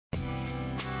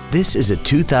This is a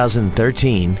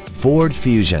 2013 Ford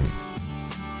Fusion.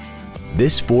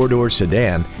 This four-door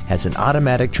sedan has an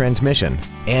automatic transmission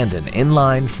and an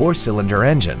inline four-cylinder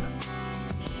engine.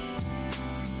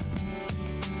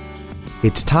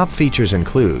 Its top features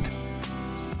include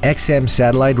XM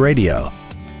satellite radio,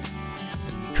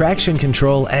 traction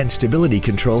control and stability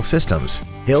control systems,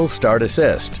 hill start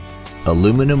assist,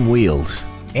 aluminum wheels,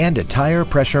 and a tire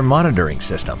pressure monitoring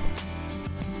system.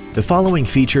 The following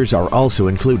features are also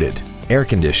included: air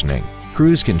conditioning,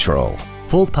 cruise control,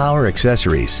 full power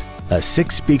accessories, a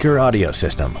 6-speaker audio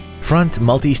system, front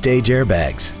multi-stage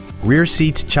airbags, rear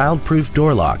seat child-proof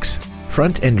door locks,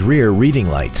 front and rear reading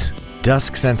lights,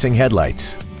 dusk sensing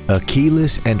headlights, a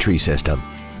keyless entry system,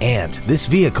 and this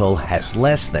vehicle has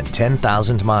less than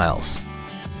 10,000 miles.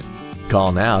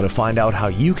 Call now to find out how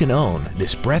you can own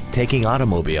this breathtaking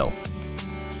automobile.